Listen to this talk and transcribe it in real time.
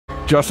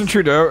Justin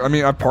Trudeau, I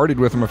mean, I partied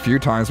with him a few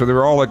times, but they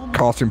were all like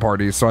costume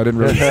parties, so I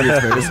didn't really see his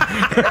face.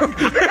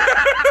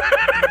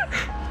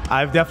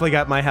 I've definitely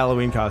got my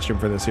Halloween costume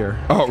for this year.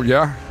 Oh,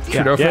 yeah?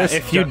 Trudeau face?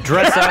 If you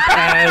dress up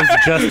as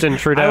Justin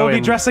Trudeau, I will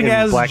be dressing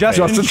as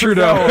Justin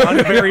Trudeau on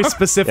a very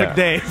specific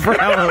day for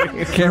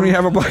Halloween. Can we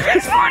have a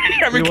blackface party?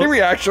 I mean, can we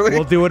actually?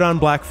 We'll do it on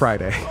Black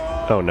Friday.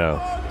 Oh, no.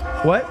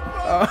 What?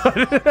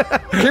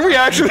 Can we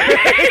actually?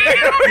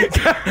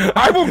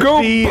 I will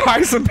go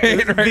buy some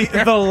paint right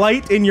now. The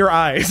light in your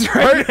eyes,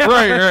 right?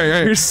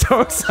 Right. You're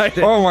so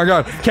excited. Oh my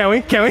god. Can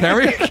we?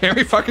 Can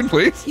we fucking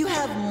please? You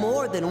have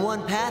more than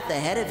one path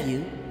ahead of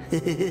you.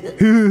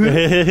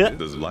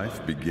 Does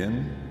life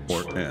begin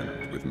or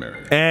end with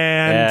marriage?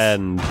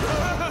 And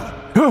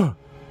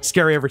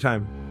scary every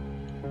time.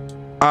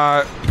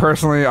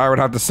 Personally, I would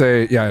have to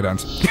say, yeah, it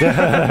ends.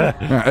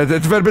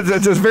 It's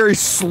a very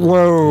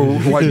slow,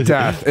 like,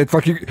 death. It's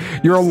like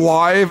you're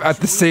alive at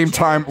the same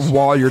time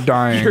while you're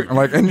dying.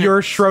 And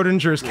you're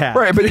Schrodinger's cat.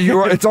 Right, but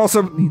it's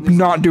also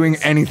not doing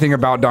anything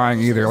about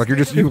dying either. Like,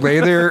 you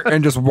lay there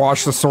and just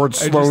watch the sword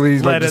slowly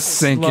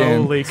sink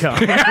in.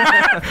 Come.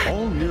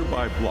 All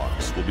nearby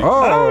blocks will be.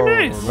 Oh,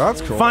 nice.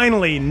 That's cool.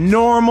 Finally,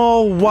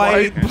 normal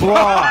white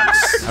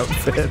blocks.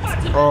 Outfit.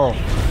 Oh.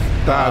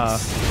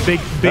 That's big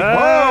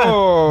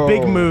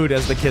mood,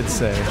 as the kids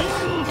say.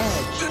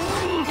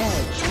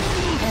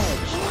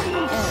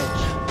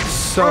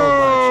 So much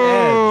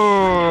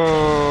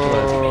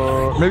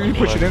edge. Maybe you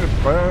push it in.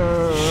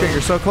 Shit, you're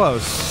so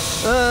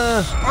close.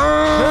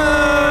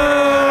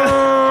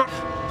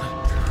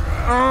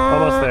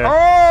 Almost there.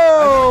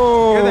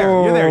 Oh! You're there.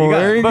 You got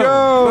there it. you Boom,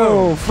 go.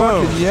 boom,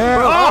 Fucking boom.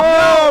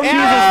 yeah.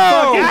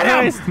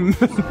 Jesus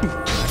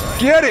fuck.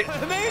 Get it.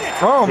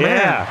 Oh man,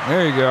 Yeah.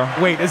 there you go.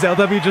 Wait, is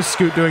LW just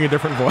Scoot doing a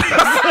different voice?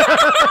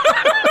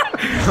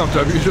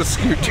 LW just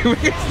Scoot doing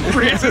his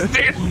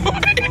resistant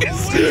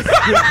voice.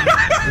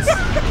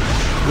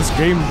 This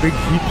game big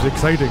keeps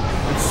exciting.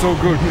 It's so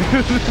good.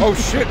 Oh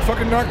shit!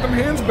 Fucking knock them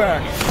hands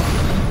back.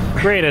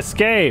 Great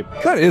escape.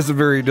 That is a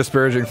very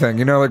disparaging thing.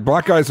 You know, like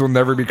black guys will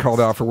never be called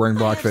out for wearing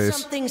blackface.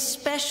 Something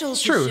special.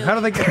 It's true. How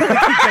do they keep getting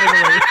away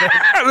with it?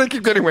 How do they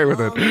keep getting away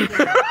with it?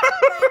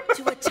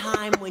 To a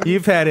time when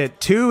You've had it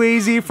too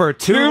easy for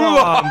too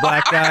long,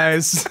 black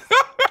guys.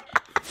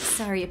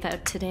 Sorry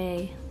about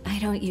today. I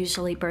don't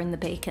usually burn the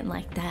bacon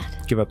like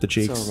that. Give up the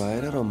cheeks. It's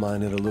alright, I don't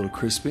mind it a little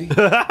crispy.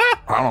 I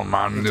don't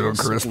mind a little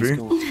crispy.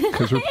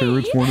 Because her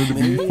parents wanted to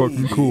be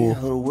fucking cool. A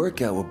little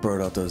workout will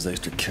burn out those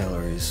extra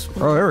calories.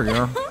 Oh, there we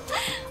go.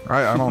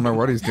 I don't know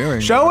what he's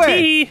doing. Show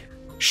it!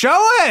 Show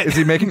it! Is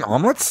he making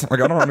omelets? Like,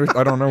 I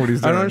don't know what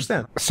he's doing. I don't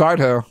understand. Side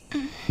hoe.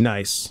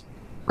 Nice.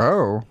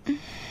 Oh.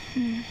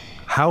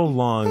 How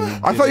long?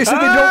 I thought you said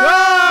they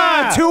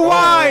don't. Too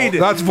wide!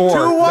 That's four.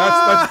 Too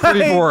wide! That's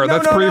pretty four. No,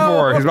 That's no, pretty no.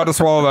 four. He's about to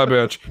swallow that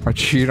bitch. I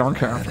cheat on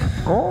Catherine.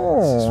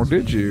 Oh,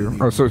 did you?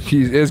 Oh, so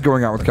he is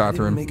going out with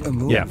Catherine. Make a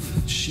move. Yeah.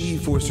 She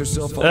forced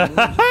herself on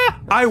me.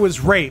 I was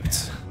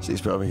raped. She's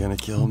probably gonna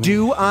kill me.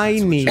 Do I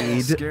need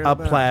a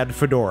plaid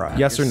fedora?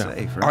 Yes or no?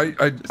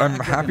 I'm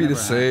happy to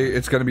say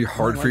it's going to be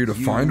hard for you to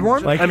find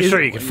one. Like, I'm sure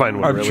you can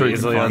find one I'm really sure you can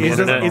easily find on the one.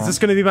 internet. Is this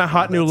going to be my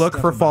hot new look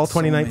for fall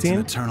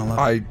 2019?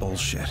 I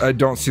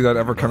don't see that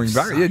ever coming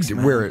back. Yeah,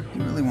 wear it.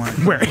 You really want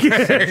Wear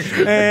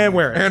it. And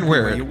wear it. And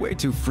wear You're it. way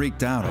too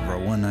freaked out over a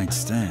one-night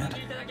stand.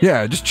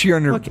 Yeah, just cheat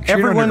on your, Look, cheat on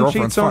your everyone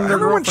girlfriend. cheats on their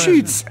Everyone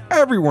girlfriend. cheats.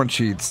 Everyone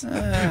cheats.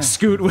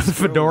 Scoot with a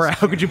fedora.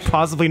 How could you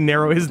possibly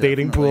narrow his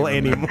dating pool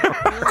anymore?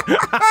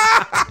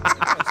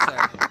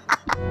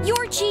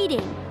 You're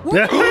cheating.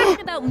 We're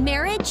talking about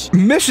marriage.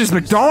 Mrs.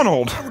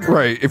 McDonald.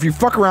 Right. If you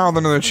fuck around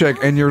with another chick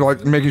and you're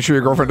like making sure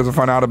your girlfriend doesn't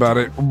find out about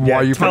it,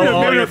 why you tell fucking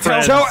all your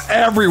friends. Tell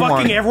everyone.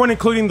 Fucking everyone,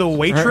 including the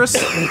waitress.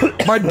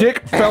 My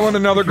dick fell in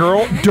another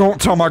girl.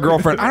 Don't tell my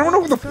girlfriend. I don't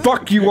know who the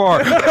fuck you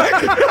are.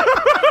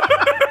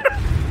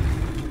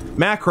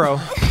 Macro.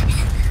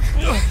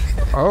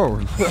 Oh,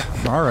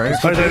 all right.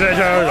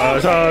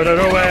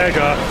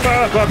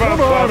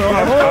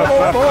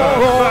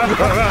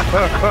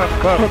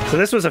 So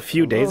this was a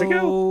few days ago?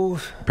 Oh,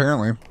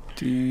 Apparently.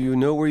 do you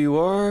know where you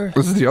are?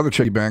 This is the other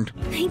chick he banged.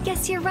 I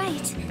guess you're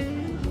right.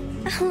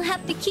 I'll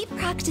have to keep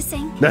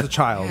practicing. As a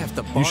child.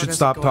 You should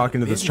stop talking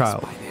to this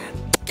child.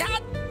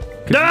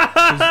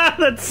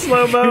 That's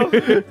slow-mo.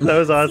 That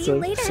was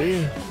awesome. See you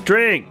later.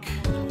 Drink.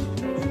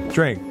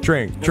 Drink,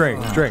 drink,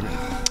 drink, drink.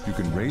 You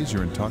can raise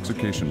your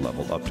intoxication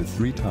level up to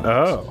 3 times.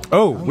 Oh.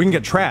 Oh, we can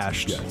get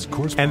trashed. Yes,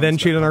 corresponds And then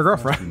cheat on our to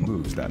girlfriend.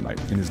 moves that night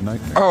in his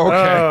nightmare. Oh,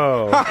 okay.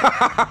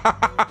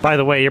 Oh. By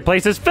the way, your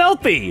place is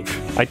filthy.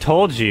 I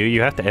told you, you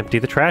have to empty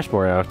the trash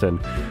more often.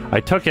 I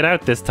took it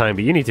out this time,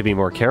 but you need to be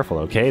more careful,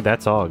 okay?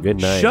 That's all.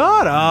 Good night.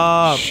 Shut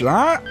up.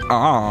 Shut up.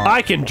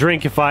 I can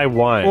drink if I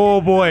want.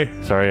 Oh, boy.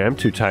 Sorry, I'm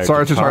too tired.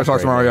 Sorry, to too tired to talk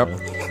right tomorrow. now. Yep.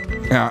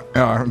 Yeah,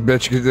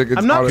 bitch.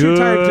 I'm not too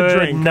tired to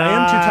drink. I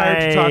am too tired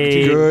to talk to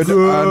you.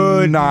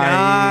 Good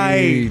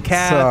night,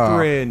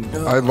 Catherine.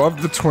 I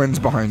love the twins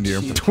behind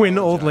you. Twin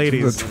old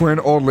ladies. The twin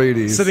old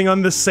ladies. Sitting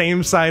on the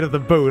same side of the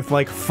booth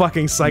like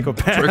fucking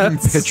psychopaths. Drinking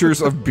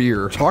pitchers of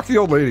beer. Talk to the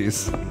old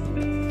ladies.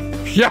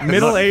 Yes.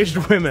 Middle-aged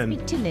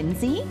women. To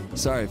Lindsay?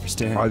 Sorry for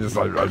staring.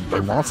 I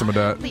want some of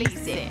that. Please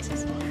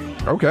sit.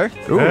 Okay.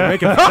 Ooh,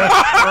 make it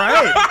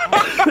right.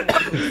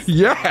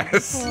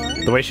 Yes.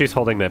 The way she's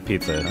holding that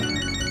pizza.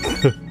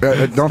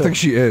 I don't think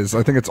she is.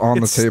 I think it's on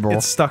the table.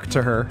 It's stuck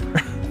to her.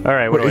 All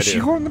right, what Wait, do I is do? she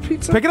holding the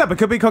pizza? Pick it up. It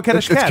could be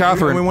coquettish It's cat.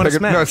 Catherine. We want to Pick it-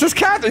 smash. No, it says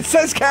Catherine. It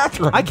says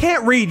Catherine. I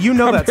can't read. You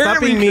know that. Stop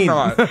Apparently being you mean.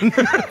 cannot.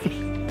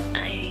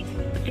 I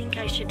think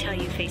I should tell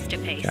you face to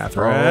face.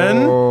 Catherine.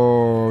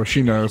 Oh,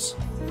 she knows.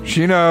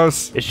 She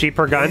knows. Is she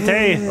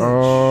Purgante?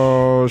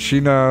 Oh, she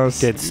knows.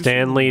 Did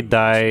Stanley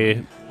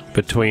die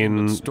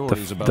between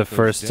the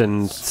first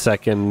and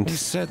second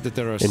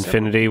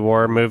Infinity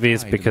War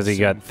movies because he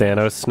got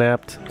Thanos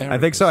snapped? I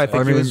think so. I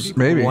think he was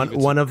maybe.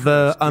 one of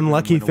the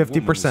unlucky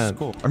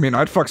 50%. I mean,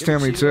 I'd fuck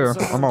Stanley too.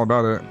 I'm all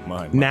about it.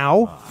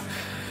 Now?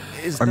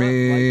 I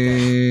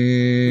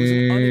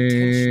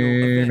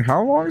mean,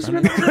 how long has it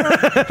been?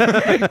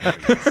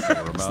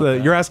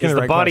 You're asking Is the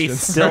the right body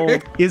questions. still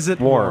Is it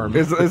warm?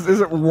 Is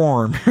it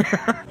warm?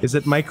 Is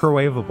it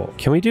microwavable?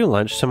 Can we do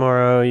lunch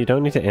tomorrow? You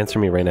don't need to answer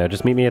me right now.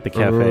 Just meet me at the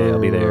cafe. I'll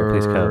be there.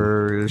 Please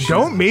come.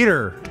 Don't meet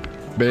her.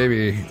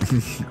 Baby.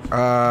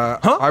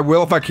 I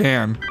will if I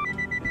can.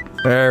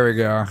 There we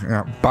go.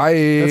 Yeah. Bye.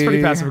 That's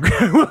pretty passive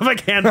aggressive. If I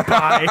can't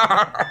buy.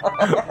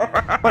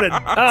 What a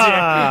dick.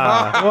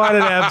 What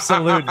an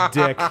absolute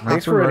dick.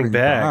 Thanks for writing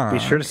back. back. Be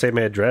sure to save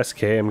my address,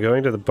 Kay. I'm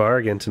going to the bar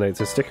again tonight,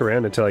 so stick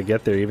around until I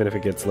get there, even if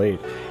it gets late.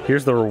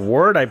 Here's the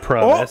reward I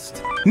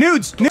promised.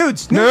 Nudes!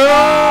 Nudes!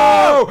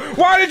 No!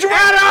 Why did you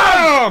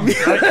add them?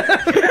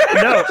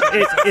 No,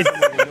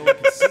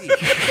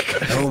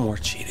 No more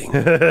cheating.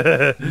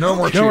 No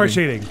more cheating. No more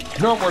cheating.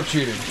 No more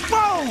cheating.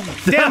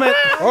 Damn it!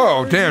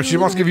 Oh, damn. She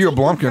wants to give you a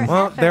Blumpkin.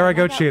 Well, there I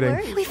go cheating.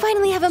 We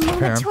finally have a moment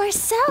Pam. to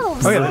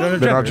ourselves. Oh yeah,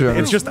 They're not it's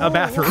generous. just a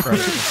bathroom.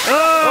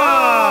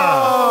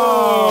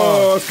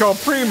 Oh, it's called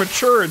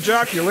premature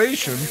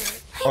ejaculation.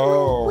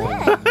 Oh,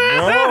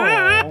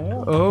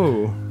 no.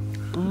 Oh.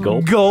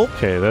 Gulp. Gulp.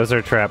 Okay, those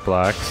are trap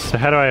blocks. So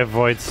how do I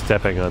avoid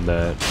stepping on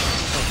that?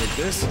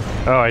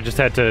 Oh, I just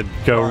had to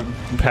go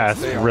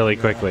past really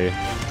quickly.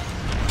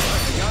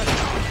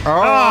 Oh,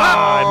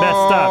 I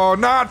messed up. Oh,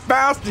 not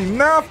fast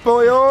enough,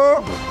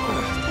 boyo.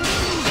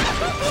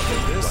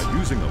 By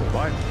using a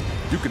Bible,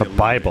 you can A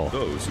Bible.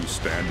 eliminate those who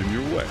stand in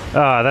your way.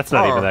 Oh, that's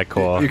not even that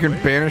cool. You can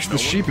banish the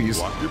sheepies.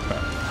 Block your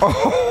path.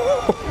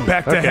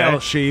 Back to Okay. hell,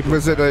 sheep.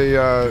 Was it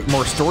a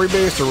more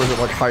story-based, or was it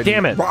like hiding?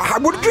 Damn it.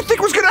 What did you think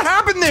was going to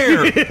happen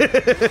there?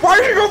 Why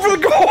did you go for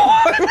the goal?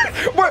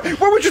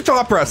 what was your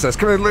thought process?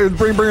 Come on,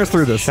 bring us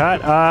through this.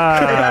 Shut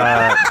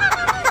up.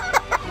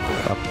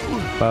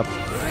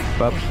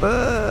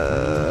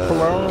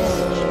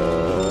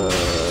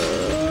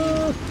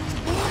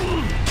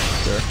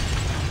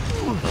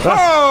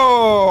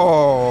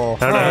 Oh!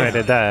 I don't know how I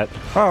did that.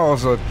 Oh, it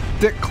was a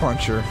dick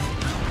clencher.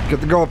 Get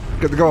the gold.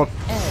 Get the gold.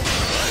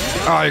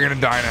 Oh, you're gonna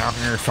die now.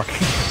 You're fucking.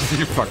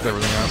 You fucked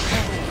everything up.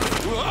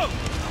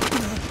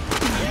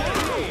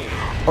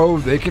 Oh,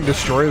 they can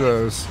destroy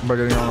those by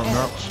getting on them.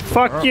 No.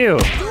 Fuck you.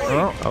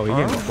 Oh, you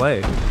can't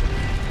play.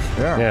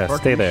 Yeah. Yeah,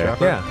 fuck stay you, there.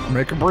 Shepard. Yeah.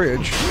 Make a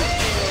bridge.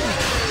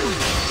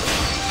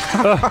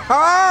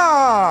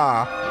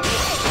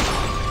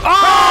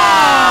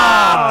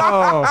 Ah!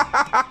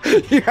 Oh,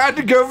 You had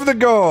to go for the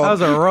gold. that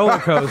was a roller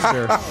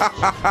coaster.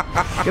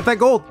 Get that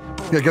gold.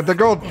 Yeah, get the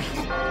gold.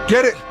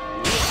 Get it.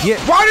 Yeah.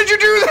 Why did you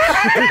do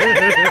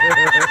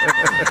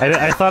that?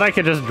 I thought I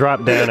could just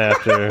drop down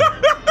after.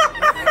 I'll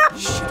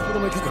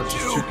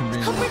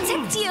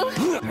protect you.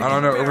 I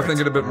don't know. Overthink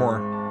it a bit more.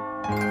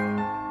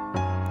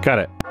 Got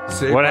it.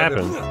 Save What by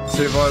happened?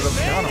 Save by the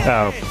piano.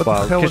 Oh,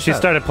 well, hell because was she that?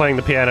 started playing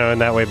the piano, and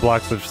that way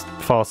blocks would just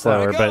fall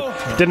slower, but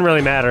it didn't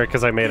really matter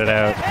because I made it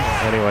out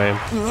anyway.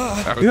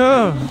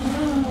 Yeah.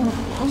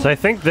 So I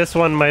think this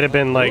one might have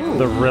been like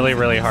the really,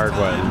 really hard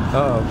one.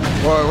 Uh-oh.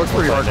 Well, it looks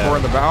pretty find hardcore out.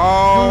 in the back.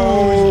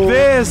 Oh,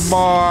 This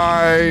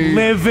my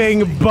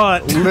living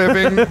butt.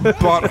 living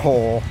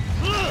butthole.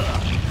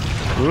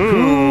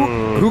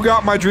 Who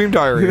got my dream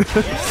diary?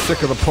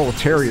 Sick of the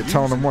proletariat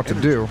telling them what to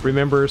do.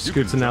 Remember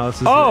Scoot's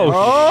analysis. Oh,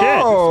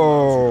 shit!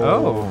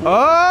 Oh.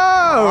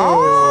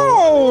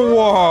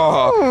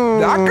 Oh!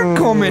 That could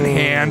come in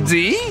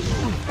handy.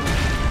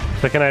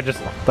 So can I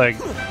just like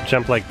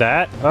jump like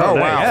that? Oh,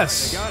 nice. wow.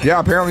 Yes. Yeah,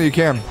 apparently you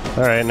can.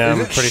 All right, now Is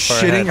I'm it pretty far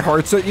shitting ahead.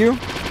 hearts at you?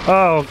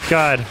 Oh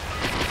God!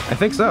 I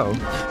think so.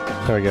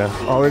 There we go.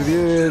 All the way to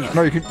the edge.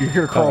 No, you could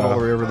have crawled all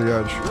the way over the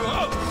edge.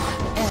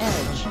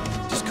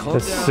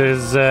 This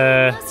is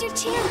Now's your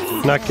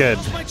chance. not good.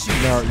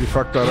 No, you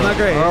fucked that up. Not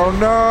great. Oh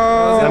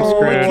no! I'm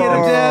screwed. Kid of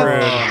I'm death.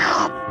 screwed.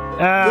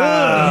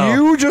 Oh.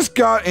 You just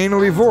got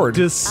anally vored.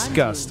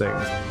 Disgusting.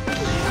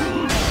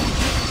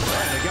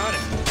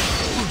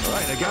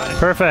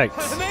 Perfect.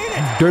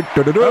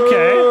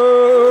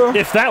 Okay.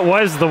 If that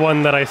was the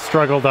one that I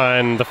struggled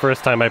on the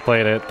first time I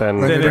played it, then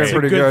Then Then You're it's a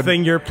pretty good good.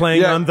 thing you're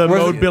playing Yeah, on the was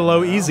mode it-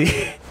 below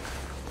easy.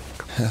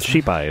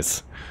 sheep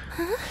eyes.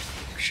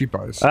 Sheep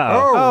eyes.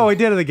 Uh-oh. Oh, I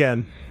did it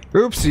again.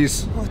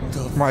 Oopsies.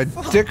 My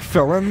dick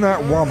fell in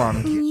that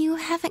woman. You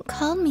haven't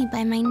called me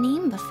by my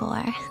name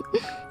before.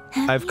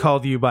 I've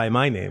called you by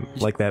my name,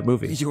 like that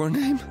movie. Your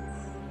name?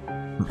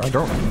 I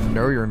don't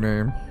know your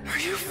name. Are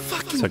you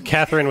fucking... So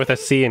Catherine with a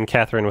C and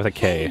Catherine with a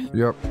K.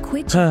 Yep.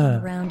 Quit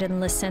joking around and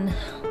listen.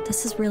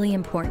 This is really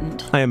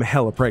important. I am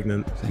hella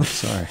pregnant.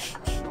 Sorry.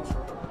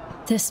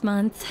 This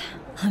month,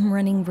 I'm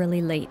running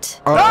really late.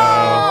 Oh!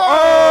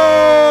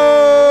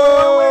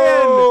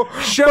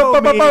 Show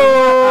me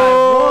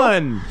I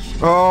won.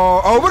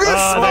 Oh, look at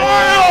the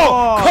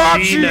smile!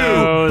 Caught she you!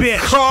 knows. Bitch.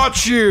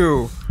 Caught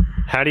you!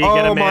 How do you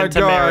get a man to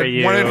marry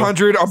you?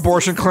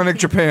 1-800-Abortion Clinic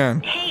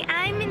Japan. Hey,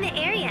 I'm in the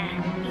area.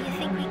 You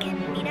think we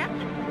can meet up?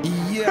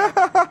 Yeah,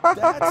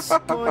 that's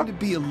going to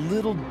be a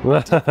little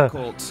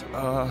difficult.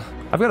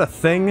 I've got a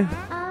thing.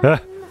 I'll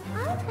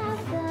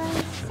have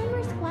the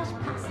simmer squash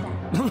pasta.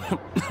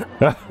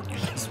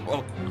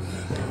 Well,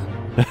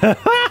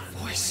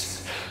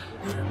 voice.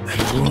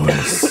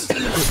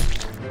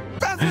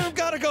 Bathroom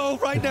gotta go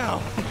right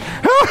now.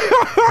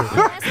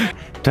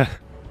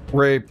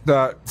 Rape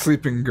that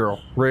sleeping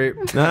girl. Rape.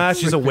 Nah,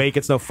 she's awake.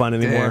 It's no fun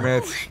anymore.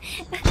 Damn it.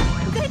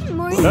 Good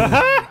morning.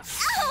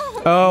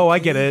 Oh, I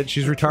get it.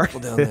 She's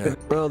retarded. Down there.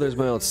 Oh, there's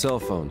my old cell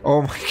phone.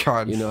 Oh my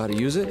god. You know how to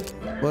use it?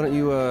 Why don't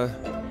you,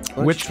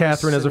 Which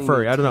Catherine is a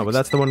furry? I don't know, but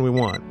that's the one we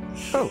want.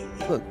 Oh,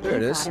 look, there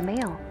it is.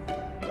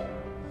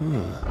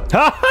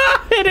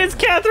 It is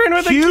Catherine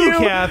with a Q, Q.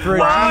 Catherine.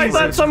 Wow, I Jesus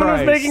thought someone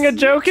Christ. was making a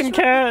joke in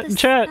chat. In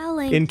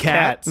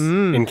cat.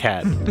 In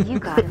cat. You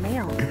got a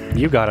mail.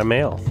 You got a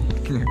mail.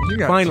 You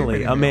got Finally,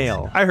 too a many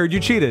male. I heard you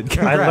cheated. I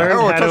Congrats. learned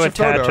Oh, how to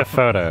attach attach a a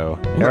photo.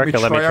 Erica,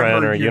 let me try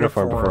on her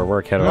uniform before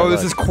work. How do I Oh,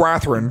 this look? is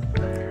Catherine.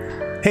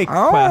 Hey,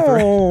 Oh,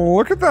 Catherine.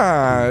 look at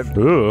that.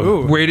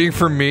 Ooh. Waiting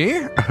for me?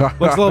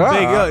 Looks a little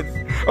big.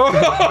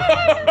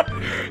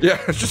 Yeah,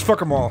 let's just fuck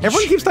them all.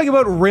 Everyone keeps talking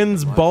about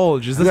Rin's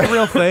bulge. Is this a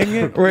real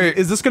thing? Wait.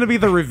 Is this going to be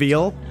the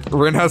reveal?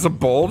 Rin has a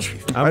bulge?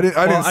 I didn't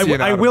Well, see it.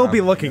 I will be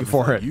looking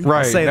for it. I'll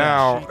Right say that.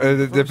 now,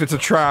 if it's a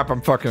trap,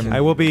 I'm fucking. I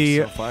will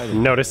be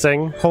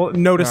Noticing?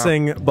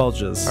 noticing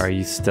bulges. Are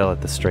you still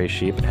at the Stray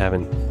Sheep?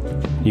 Haven't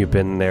you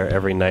been there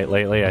every night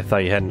lately? I thought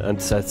you had an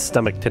upset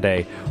stomach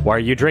today. Why are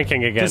you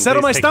drinking again? To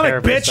settle Please my take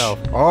care stomach, of bitch. yourself.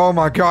 Oh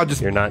my god, just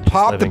You're not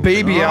pop just the living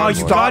baby through out Oh, and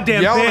you stop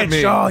goddamn yelling at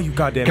me. bitch. Oh, you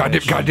goddamn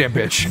bitch. Goddamn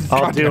bitch.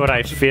 I'll do what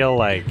I feel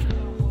like.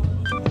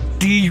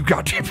 D, you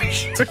goddamn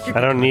bitch.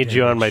 I don't need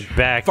you on my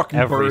back Fucking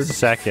every bird.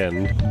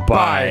 second.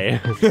 Bye.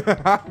 Oh,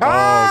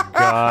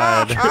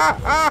 God.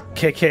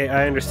 KK,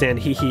 I understand.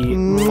 Hee hee.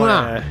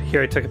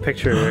 Here, I took a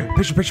picture.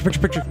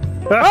 Picture.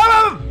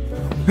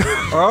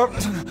 Oh,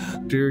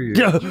 dear you.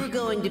 You're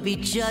going to be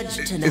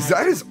judged tonight. Is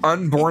that his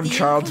unborn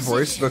child's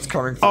voice that's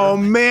coming through? Oh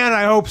man,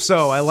 I hope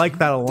so. I like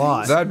that a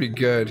lot. That'd be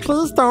good.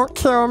 Please don't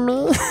kill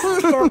me.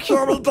 Please don't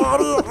kill me,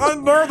 Daddy. I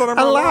know that I'm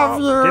I love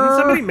you. Didn't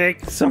somebody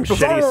make some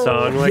shitty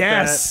song like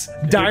yes,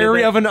 that?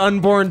 Diary of an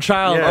Unborn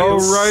Child. Yeah. Oh,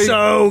 Oh, right.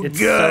 so It's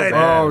so good.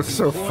 bad. Oh,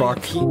 so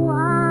fucked.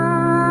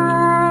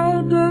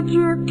 Why did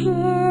you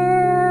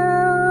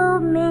kill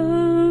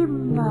me,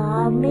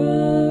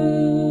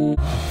 Mommy?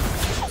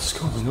 What's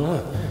going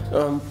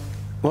on?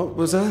 What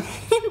was that?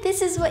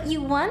 This is what you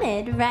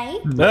wanted, right?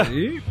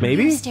 Maybe.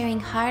 You're staring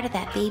hard at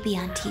that baby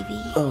on TV.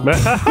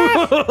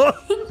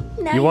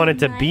 Now You wanted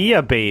to mine. be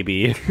a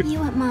baby. You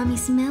want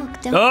Mommy's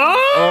milk, don't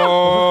Oh!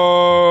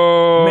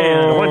 Oh.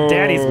 Man, I want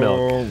daddy's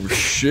milk. Oh,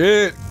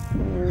 shit.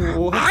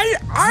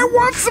 I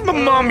want some of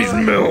mommy's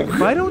milk.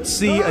 If I don't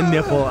see a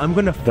nipple, I'm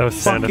gonna Those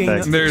sound fucking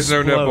effects. There's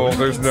no nipple.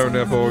 explode. There's no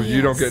nipple.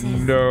 You don't get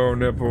no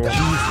nipple.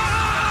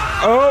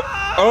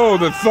 Oh,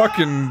 the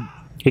fucking.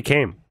 He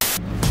came.